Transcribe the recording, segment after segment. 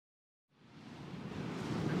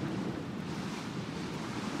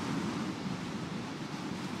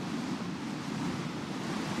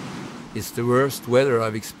It's the worst weather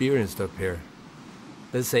I've experienced up here.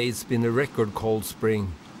 Let's say it's been a record cold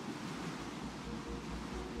spring.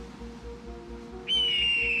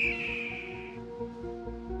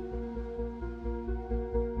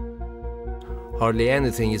 Hardly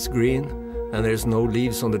anything is green, and there's no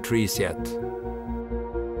leaves on the trees yet.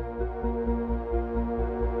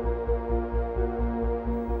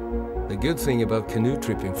 The good thing about canoe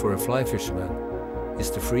tripping for a fly fisherman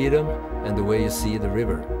is the freedom and the way you see the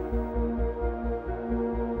river.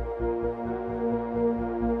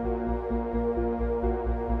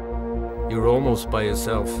 You're almost by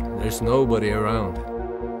yourself, there's nobody around.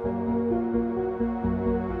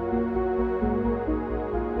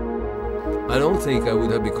 I don't think I would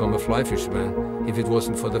have become a fly fisherman if it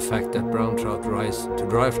wasn't for the fact that brown trout rise to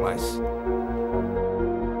dry flies.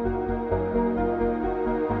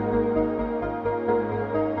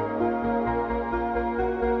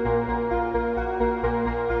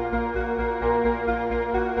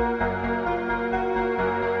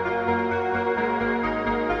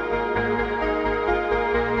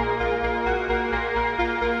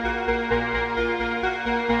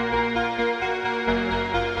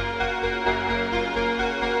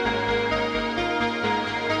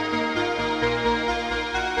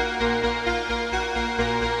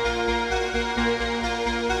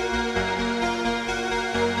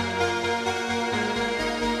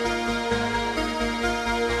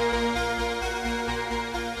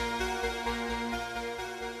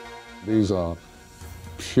 These are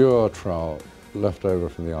pure trout left over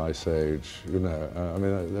from the Ice Age, you know. I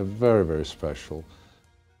mean, they're very, very special.